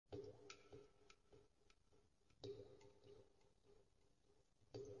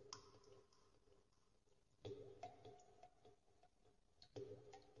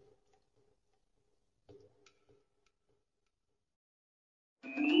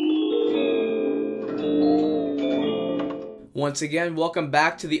Once again, welcome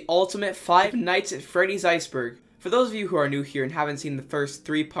back to the ultimate 5 Nights at Freddy's Iceberg. For those of you who are new here and haven't seen the first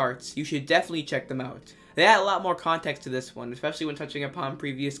 3 parts, you should definitely check them out. They add a lot more context to this one, especially when touching upon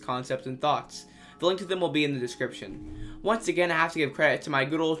previous concepts and thoughts. The link to them will be in the description. Once again, I have to give credit to my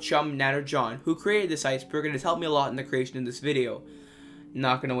good old chum NatterJohn, who created this iceberg and has helped me a lot in the creation of this video.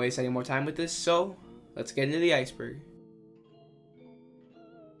 Not gonna waste any more time with this, so let's get into the iceberg.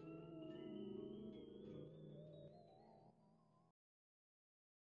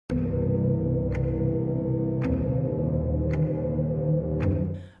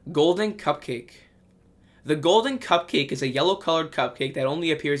 Golden Cupcake. The Golden Cupcake is a yellow-colored cupcake that only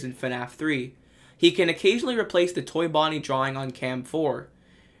appears in FNAF 3. He can occasionally replace the Toy Bonnie drawing on Cam 4.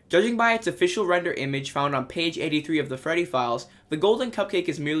 Judging by its official render image found on page 83 of the Freddy files, the Golden Cupcake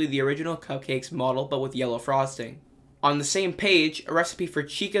is merely the original cupcake's model but with yellow frosting. On the same page, a recipe for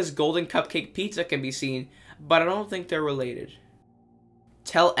Chica's Golden Cupcake pizza can be seen, but I don't think they're related.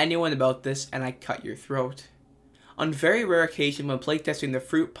 Tell anyone about this and I cut your throat. On very rare occasion when playtesting the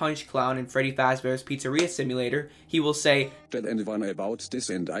Fruit Punch Clown in Freddy Fazbear's Pizzeria Simulator, he will say, "Tell anyone about this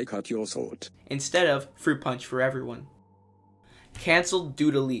and I cut your throat," instead of Fruit Punch for everyone. Cancelled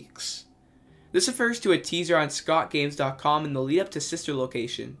due to leaks. This refers to a teaser on scottgames.com in the lead up to Sister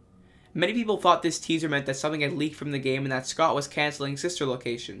Location. Many people thought this teaser meant that something had leaked from the game and that Scott was cancelling Sister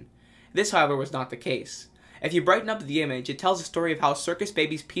Location. This, however, was not the case. If you brighten up the image, it tells the story of how Circus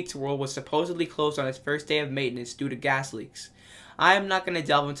Baby's Pizza World was supposedly closed on its first day of maintenance due to gas leaks. I am not going to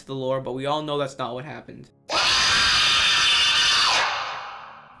delve into the lore, but we all know that's not what happened.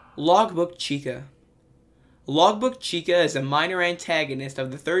 Logbook Chica. Logbook Chica is a minor antagonist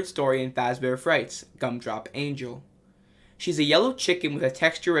of the third story in Fazbear Frights, Gumdrop Angel. She's a yellow chicken with a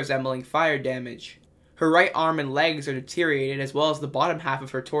texture resembling fire damage. Her right arm and legs are deteriorated as well as the bottom half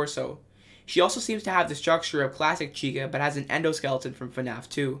of her torso. She also seems to have the structure of classic Chica, but has an endoskeleton from FNAF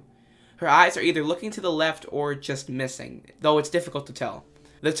 2. Her eyes are either looking to the left or just missing, though it's difficult to tell.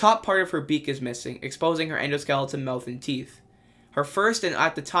 The top part of her beak is missing, exposing her endoskeleton mouth and teeth. Her first and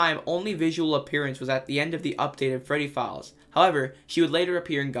at the time only visual appearance was at the end of the updated Freddy files. However, she would later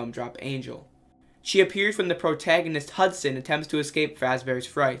appear in Gumdrop Angel. She appears when the protagonist Hudson attempts to escape Fazbear's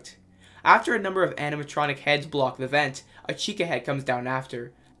Fright. After a number of animatronic heads block the vent, a Chica head comes down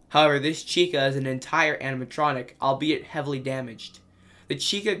after. However, this Chica is an entire animatronic, albeit heavily damaged. The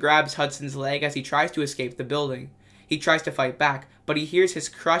Chica grabs Hudson's leg as he tries to escape the building. He tries to fight back, but he hears his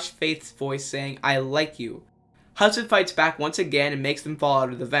crushed Faith's voice saying, "I like you." Hudson fights back once again and makes them fall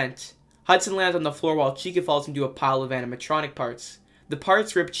out of the vent. Hudson lands on the floor while Chica falls into a pile of animatronic parts. The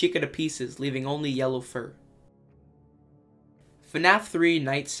parts rip Chica to pieces, leaving only yellow fur. FNAF 3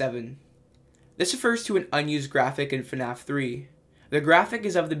 Night 7. This refers to an unused graphic in FNAF 3. The graphic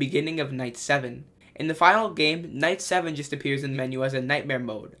is of the beginning of Night 7. In the final game, Night 7 just appears in the menu as a nightmare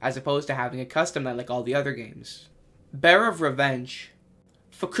mode, as opposed to having a custom night like all the other games. Bear of Revenge.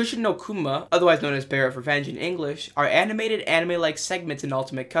 Fukushin no Kuma, otherwise known as Bear of Revenge in English, are animated anime-like segments in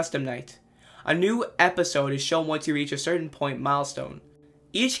Ultimate Custom Night. A new episode is shown once you reach a certain point milestone.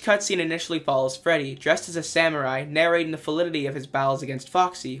 Each cutscene initially follows Freddy, dressed as a samurai, narrating the validity of his battles against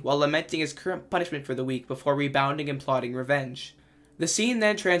Foxy, while lamenting his current punishment for the week before rebounding and plotting revenge. The scene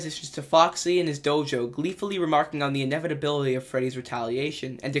then transitions to Foxy in his dojo, gleefully remarking on the inevitability of Freddy's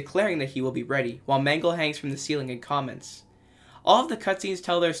retaliation, and declaring that he will be ready, while Mangle hangs from the ceiling and comments. All of the cutscenes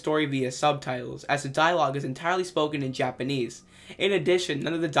tell their story via subtitles, as the dialogue is entirely spoken in Japanese. In addition,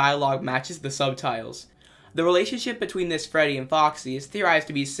 none of the dialogue matches the subtitles. The relationship between this Freddy and Foxy is theorized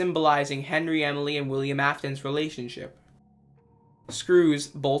to be symbolizing Henry, Emily, and William Afton's relationship. Screws,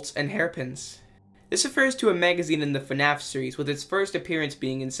 bolts, and hairpins. This refers to a magazine in the FNAF series, with its first appearance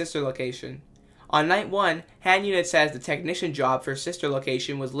being in Sister Location. On Night 1, Hand Unit says the technician job for Sister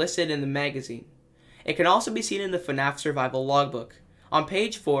Location was listed in the magazine. It can also be seen in the FNAF Survival Logbook. On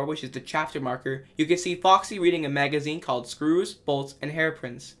page 4, which is the chapter marker, you can see Foxy reading a magazine called Screws, Bolts, and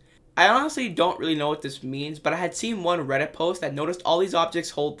Hairpins. I honestly don't really know what this means, but I had seen one Reddit post that noticed all these objects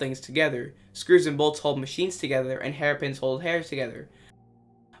hold things together. Screws and bolts hold machines together, and hairpins hold hair together.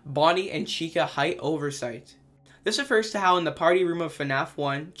 Bonnie and Chica height oversight. This refers to how in the party room of FNAF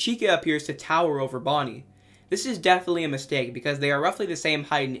 1, Chica appears to tower over Bonnie. This is definitely a mistake because they are roughly the same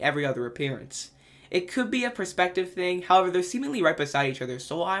height in every other appearance. It could be a perspective thing, however they're seemingly right beside each other,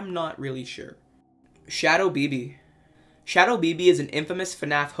 so I'm not really sure. Shadow BB. Shadow BB is an infamous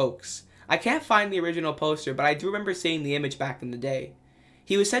FNAF hoax. I can't find the original poster, but I do remember seeing the image back in the day.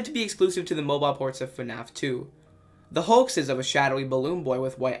 He was said to be exclusive to the mobile ports of FNAF 2. The hoax is of a shadowy balloon boy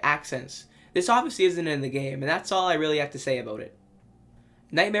with white accents. This obviously isn't in the game, and that's all I really have to say about it.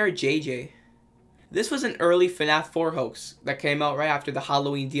 Nightmare JJ. This was an early FNAF 4 hoax that came out right after the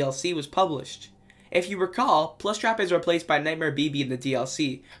Halloween DLC was published. If you recall, Plushtrap is replaced by Nightmare BB in the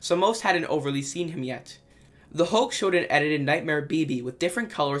DLC, so most hadn't overly seen him yet. The hoax showed an edited Nightmare BB with different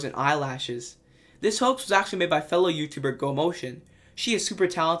colors and eyelashes. This hoax was actually made by fellow YouTuber GoMotion. She is super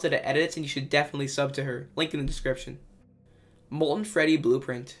talented at edits and you should definitely sub to her, link in the description. Molten Freddy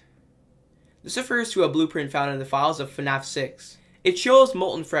Blueprint. This refers to a blueprint found in the files of FNAF 6. It shows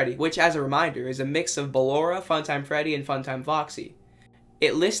Molten Freddy, which as a reminder is a mix of Ballora, Funtime Freddy, and Funtime Foxy.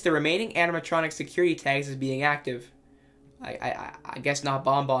 It lists the remaining animatronic security tags as being active. I guess not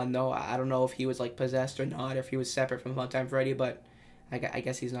Bonbon though. I don't know if he was like possessed or not, or if he was separate from Funtime Freddy, but I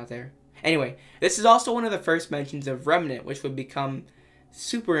guess he's not there. Anyway, this is also one of the first mentions of Remnant, which would become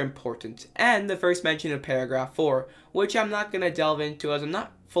super important, and the first mention of Paragraph 4, which I'm not going to delve into as I'm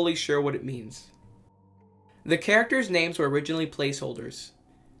not fully sure what it means. The characters' names were originally placeholders.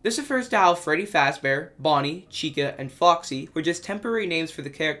 This refers to how Freddy Fazbear, Bonnie, Chica, and Foxy were just temporary names for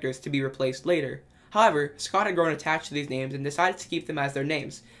the characters to be replaced later. However, Scott had grown attached to these names and decided to keep them as their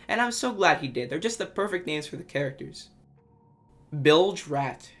names, and I'm so glad he did. They're just the perfect names for the characters. Bilge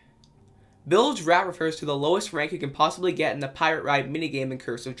Rat. Bilge Rat refers to the lowest rank you can possibly get in the Pirate Ride minigame in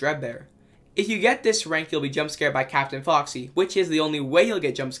Curse of Dreadbear. If you get this rank, you'll be jump scared by Captain Foxy, which is the only way you'll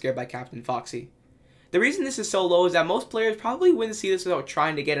get jump scared by Captain Foxy. The reason this is so low is that most players probably wouldn't see this without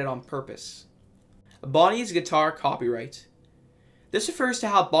trying to get it on purpose. Bonnie's guitar copyright. This refers to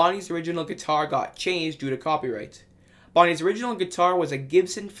how Bonnie's original guitar got changed due to copyright. Bonnie's original guitar was a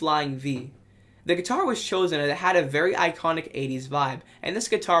Gibson Flying V. The guitar was chosen as it had a very iconic 80s vibe, and this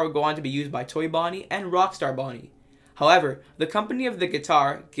guitar would go on to be used by Toy Bonnie and Rockstar Bonnie. However, the company of the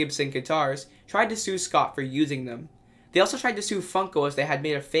guitar, Gibson Guitars, tried to sue Scott for using them. They also tried to sue Funko as they had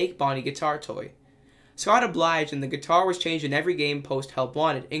made a fake Bonnie guitar toy. Scott obliged and the guitar was changed in every game post Help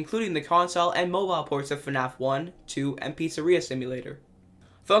Wanted, including the console and mobile ports of FNAF 1, 2, and Pizzeria Simulator.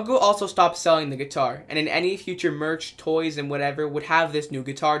 Funko also stopped selling the guitar, and in any future merch, toys, and whatever would have this new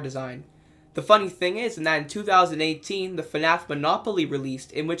guitar design. The funny thing is that in 2018, the FNAF Monopoly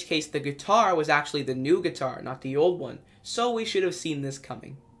released, in which case the guitar was actually the new guitar, not the old one, so we should have seen this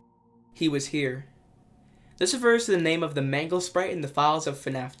coming. He was here. This refers to the name of the Mangle sprite in the files of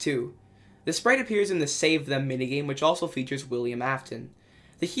FNAF 2. The sprite appears in the Save Them minigame, which also features William Afton.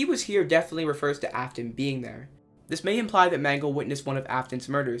 The he was here definitely refers to Afton being there. This may imply that Mangle witnessed one of Afton's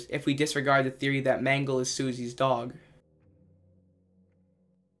murders, if we disregard the theory that Mangle is Susie's dog.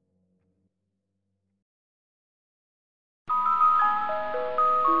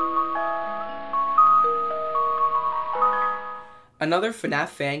 Another FNAF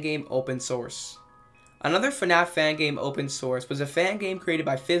fan game open source. Another FNAF fan game open source was a fan game created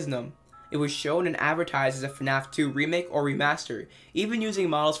by Fiznum. It was shown and advertised as a FNAF 2 remake or remaster, even using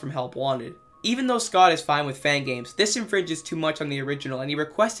models from Help Wanted. Even though Scott is fine with fan games, this infringes too much on the original and he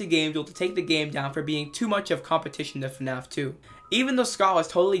requested GameJolt to take the game down for being too much of competition to FNAF 2. Even though Scott was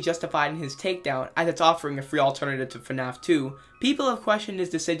totally justified in his takedown, as it's offering a free alternative to FNAF 2, people have questioned his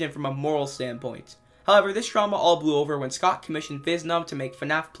decision from a moral standpoint. However, this drama all blew over when Scott commissioned Fiznum to make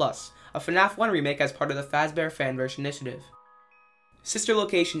FNAF Plus, a FNAF 1 remake as part of the Fazbear Fanverse initiative. Sister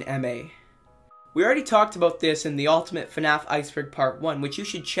Location MA. We already talked about this in the Ultimate FNAF Iceberg Part 1, which you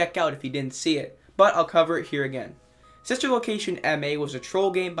should check out if you didn't see it, but I'll cover it here again. Sister Location MA was a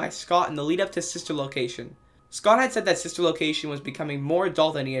troll game by Scott in the lead up to Sister Location. Scott had said that Sister Location was becoming more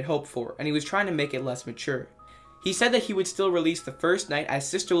adult than he had hoped for, and he was trying to make it less mature. He said that he would still release the first night as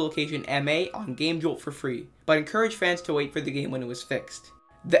Sister Location MA on GameJolt for free, but encouraged fans to wait for the game when it was fixed.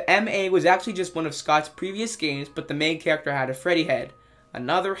 The MA was actually just one of Scott's previous games, but the main character had a Freddy head.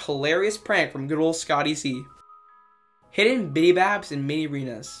 Another hilarious prank from good old Scotty C. Hidden Biddy Babs and Mini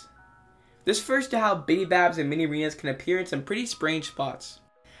Arenas. This refers to how Biddy Babs and Mini Arenas can appear in some pretty strange spots.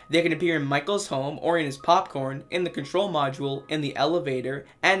 They can appear in Michael's home, or in his popcorn, in the control module, in the elevator,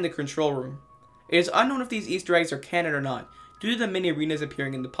 and the control room. It is unknown if these Easter eggs are canon or not, due to the Mini Arenas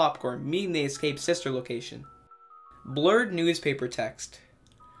appearing in the popcorn, meaning they escape Sister Location. Blurred newspaper text.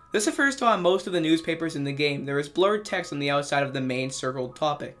 This refers to on most of the newspapers in the game, there is blurred text on the outside of the main circled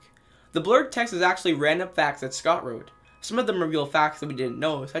topic. The blurred text is actually random facts that Scott wrote. Some of them reveal facts that we didn't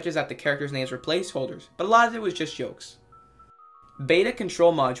know, such as that the characters' names were placeholders, but a lot of it was just jokes. Beta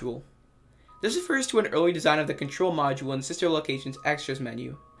Control Module. This refers to an early design of the control module in Sister Location's extras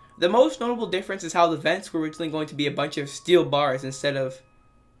menu. The most notable difference is how the vents were originally going to be a bunch of steel bars instead of,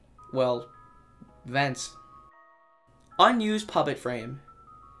 well, vents. Unused puppet frame.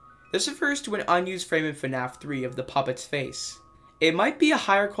 This refers to an unused frame in FNAF 3 of the puppet's face. It might be a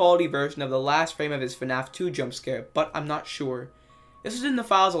higher quality version of the last frame of his FNAF 2 jump scare, but I'm not sure. This was in the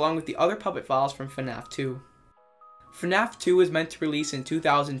files along with the other puppet files from FNAF 2. FNAF 2 was meant to release in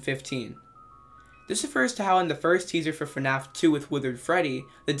 2015. This refers to how in the first teaser for FNAF 2 with Withered Freddy,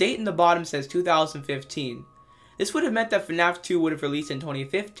 the date in the bottom says 2015. This would have meant that FNAF 2 would have released in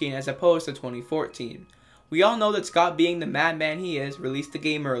 2015 as opposed to 2014. We all know that Scott, being the madman he is, released the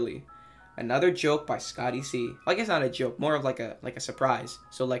game early. Another joke by Scotty C. I guess not a joke, more of like a surprise.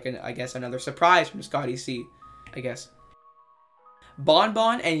 So I guess another surprise from Scotty C. I guess.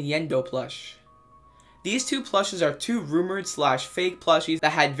 Bonbon and Yendo plush. These two plushes are two rumored / fake plushies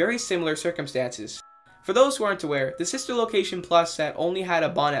that had very similar circumstances. For those who aren't aware, the Sister Location Plus set only had a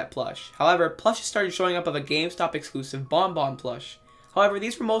Bonnet plush. However, plushes started showing up of a GameStop exclusive Bonbon plush. However,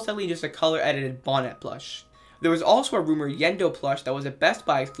 these were most likely just a color edited Bonnet plush. There was also a rumored Yendo plush that was a Best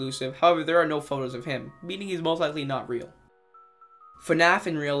Buy exclusive, however there are no photos of him, meaning he's most likely not real. FNAF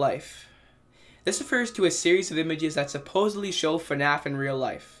in real life. This refers to a series of images that supposedly show FNAF in real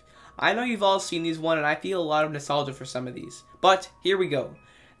life. I know you've all seen these and I feel a lot of nostalgia for some of these, but here we go.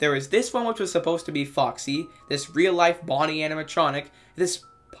 There is this one which was supposed to be Foxy, this real life Bonnie animatronic, this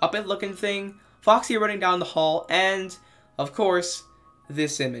puppet looking thing, Foxy running down the hall, and, of course,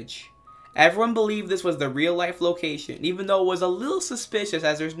 this image. Everyone believed this was the real life location, even though it was a little suspicious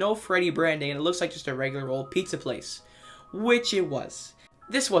as there's no Freddy branding and it looks like just a regular old pizza place. Which it was.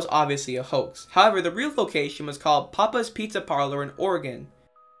 This was obviously a hoax. However, the real location was called Papa's Pizza Parlor in Oregon.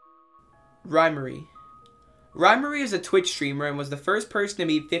 Rhymery. Rhymery is a Twitch streamer and was the first person to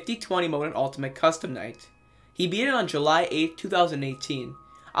beat 50/20 mode in Ultimate Custom Night. He beat it on July 8, 2018.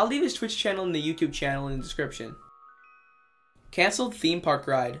 I'll leave his Twitch channel and the YouTube channel in the description. Cancelled theme park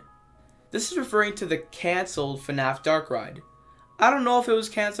ride. This is referring to the cancelled FNAF Dark Ride. I don't know if it was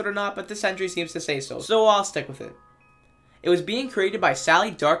cancelled or not, but this entry seems to say so I'll stick with it. It was being created by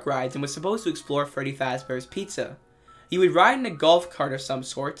Sally Dark Rides and was supposed to explore Freddy Fazbear's Pizza. You would ride in a golf cart of some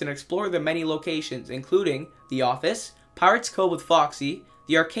sort and explore the many locations, including the office, Pirate's Cove with Foxy,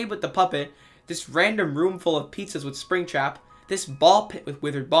 the arcade with the puppet, this random room full of pizzas with Springtrap, this ball pit with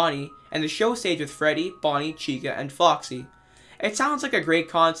Withered Bonnie, and the show stage with Freddy, Bonnie, Chica, and Foxy. It sounds like a great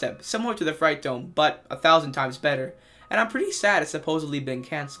concept, similar to the Fright Dome, but 1,000 times better, and I'm pretty sad it's supposedly been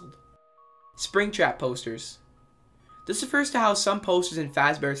cancelled. Springtrap posters. This refers to how some posters in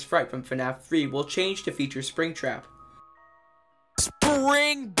Fazbear's Fright from FNAF 3 will change to feature Springtrap.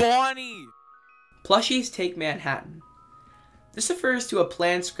 Spring Bonnie! Plushies Take Manhattan. This refers to a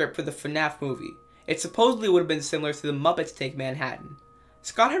planned script for the FNAF movie. It supposedly would have been similar to the Muppets Take Manhattan.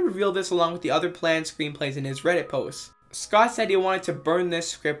 Scott had revealed this along with the other planned screenplays in his Reddit posts. Scott said he wanted to burn this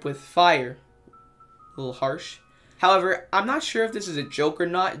script with fire. A little harsh. However, I'm not sure if this is a joke or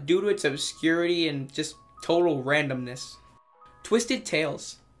not due to its obscurity and just total randomness. Twisted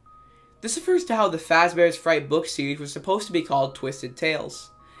Tales. This refers to how the Fazbear's Fright book series was supposed to be called Twisted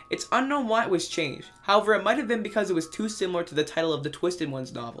Tales. It's unknown why it was changed, however it might have been because it was too similar to the title of the Twisted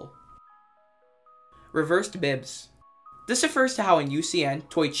Ones novel. Reversed bibs. This refers to how in UCN,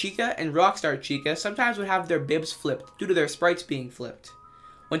 Toy Chica and Rockstar Chica sometimes would have their bibs flipped due to their sprites being flipped.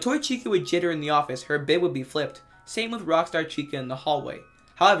 When Toy Chica would jitter in the office, her bib would be flipped, same with Rockstar Chica in the hallway.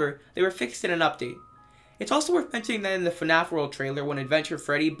 However, they were fixed in an update. It's also worth mentioning that in the FNAF World trailer, when Adventure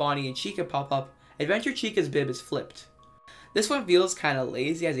Freddy, Bonnie, and Chica pop up, Adventure Chica's bib is flipped. This one feels kinda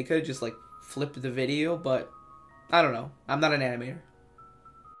lazy as he could've just flipped the video, but I don't know, I'm not an animator.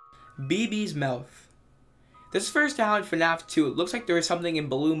 BB's mouth. This refers to how in FNAF 2 it looks like there is something in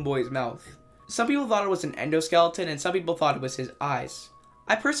Balloon Boy's mouth. Some people thought it was an endoskeleton and some people thought it was his eyes.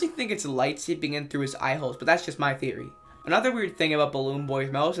 I personally think it's light seeping in through his eye holes, but that's just my theory. Another weird thing about Balloon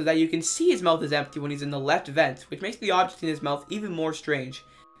Boy's mouth is that you can see his mouth is empty when he's in the left vent, which makes the object in his mouth even more strange.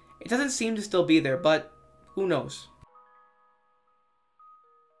 It doesn't seem to still be there, but who knows?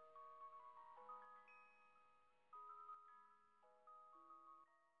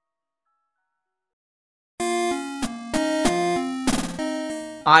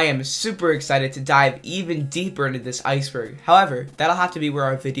 I am super excited to dive even deeper into this iceberg. However, that'll have to be where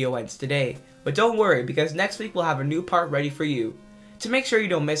our video ends today. But don't worry, because next week we'll have a new part ready for you. To make sure you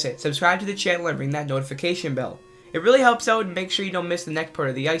don't miss it, subscribe to the channel and ring that notification bell. It really helps out and make sure you don't miss the next part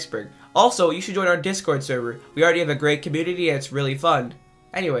of the iceberg. Also, you should join our Discord server. We already have a great community and it's really fun.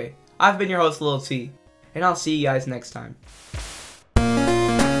 Anyway, I've been your host Lil T, and I'll see you guys next time.